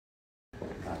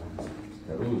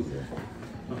The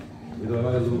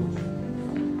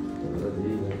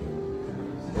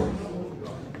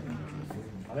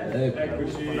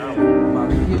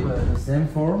same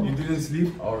form. You didn't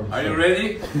sleep? Are you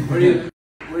ready?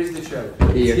 Where is the shell?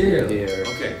 Here.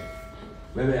 Okay.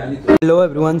 Hello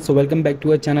everyone, so welcome back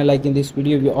to our channel. Like in this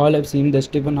video, we all have seen the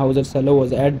Stjepan Hauser Cello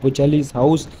was at Bocelli's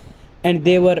house, and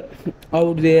they were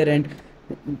out there and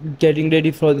getting ready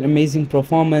for the amazing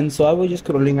performance. So I was just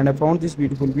scrolling and I found this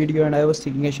beautiful video, and I was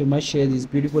thinking I must share this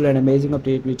beautiful and amazing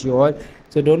update with you all.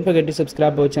 So don't forget to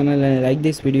subscribe our channel and like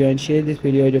this video and share this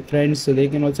video with your friends, so they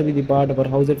can also be the part of our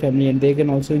Hauser family and they can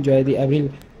also enjoy the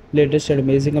every latest and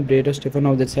amazing update of Stjepan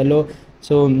Hauser Cello.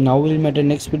 So now we'll meet in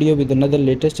next video with another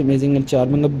latest amazing and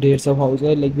charming updates of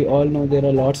Hauser. Like we all know, there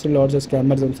are lots and lots of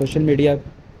scammers on social media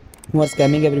who are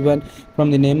scamming everyone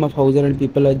from the name of Hauser, and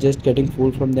people are just getting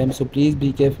fooled from them. So please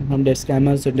be careful from that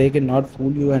scammers, so they cannot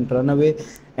fool you and run away.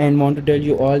 And want to tell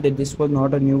you all that this was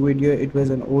not a new video, it was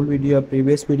an old video, a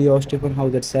previous video of Stjepan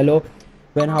Hauser Cello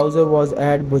when Hauser was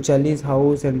at Bocelli's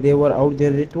house and they were out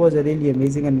there. It was a really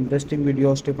amazing and interesting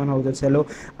video of Stjepan Hauser Cello.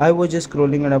 I was just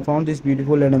scrolling and I found this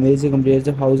beautiful and amazing updates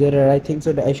of Hauser, and I think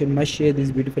so that I must share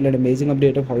this beautiful and amazing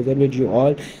update of Hauser with you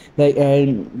all. Like,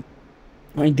 and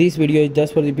this video is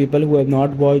just for the people who have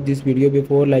not watched this video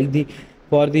before, like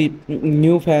for the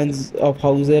new fans of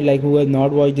Hauser, like who have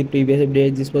not watched the previous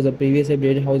update. This was a previous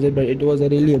update of Hauser, but it was a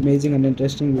really amazing and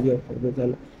interesting video of Hauser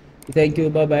Cello. Thank you,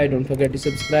 bye bye. Don't forget to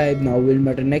subscribe. Now we'll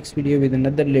meet in next video with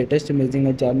another latest amazing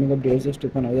and charming updates of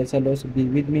Stjepan Hauser Cello. So be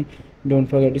with me, don't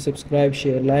forget to subscribe,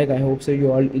 share, like. I hope so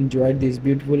you all enjoyed this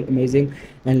beautiful, amazing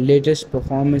and latest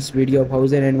performance video of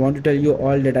Hauser, and want to tell you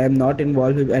all that I am not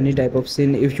involved with any type of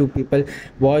sin. If you people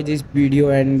watch this video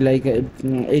and like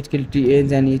it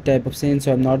contains any type of sin,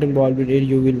 so I'm not involved with it,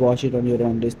 you will watch it on your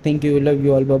own risk. Thank you, love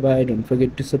you all, bye bye. Don't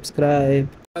forget to subscribe.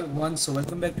 Everyone, so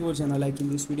welcome back to our channel. Like in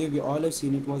this video, we all have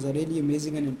seen it was a really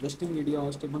amazing and interesting video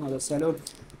of Stjepan Hauser Cello.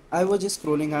 I was just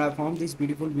scrolling and I found this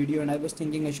beautiful video, and I was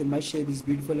thinking I must share this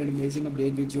beautiful and amazing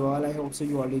update with you all. I hope so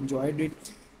you all enjoyed it.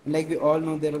 And like we all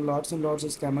know, there are lots and lots of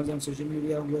scammers on social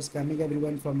media who are scamming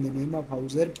everyone from the name of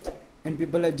Hauser, and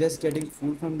people are just getting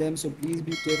fooled from them. So please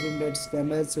be careful that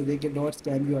scammers, so they cannot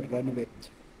scam you or run away.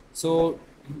 So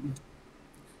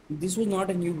this was not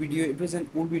a new video, it was an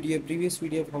old video, a previous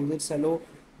video of Hauser Cello.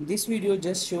 This video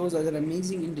just shows us an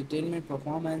amazing entertainment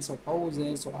performance of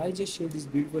Hauser. So I just share this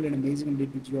beautiful and amazing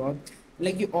update with you all.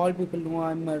 Like you all people know,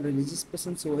 I'm a religious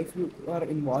person, so if you are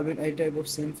involved in any type of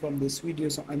sin from this video,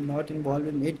 so I'm not involved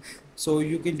in it, so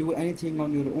you can do anything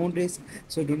on your own risk.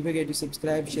 So don't forget to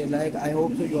subscribe, share, like. I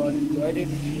hope so you all enjoyed it.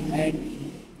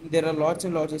 And there are lots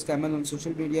and lots of scammers on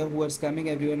social media who are scamming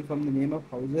everyone from the name of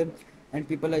Hauser, and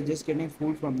people are just getting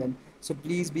fooled from them. So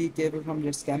please be careful from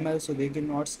their scammers, so they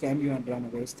cannot scam you and run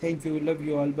away. Thank you, love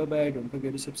you all, bye bye. Don't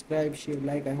forget to subscribe, share,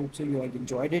 like. I hope so you all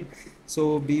enjoyed it.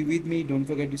 So be with me, don't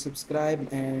forget to subscribe.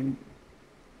 And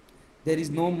there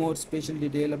is no more special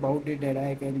detail about it that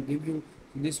I can give you.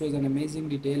 This was an amazing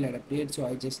detail and update, so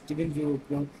I just given you.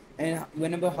 And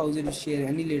whenever Hauser will share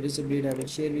any latest update, I will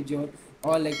share with you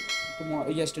all. Like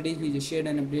yesterday he just shared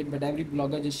an update, but every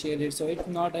blogger just shared it, so it's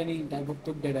not any type of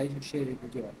talk that I should share it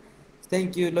with you all.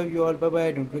 Thank you, love you all, bye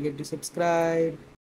bye. Don't forget to subscribe.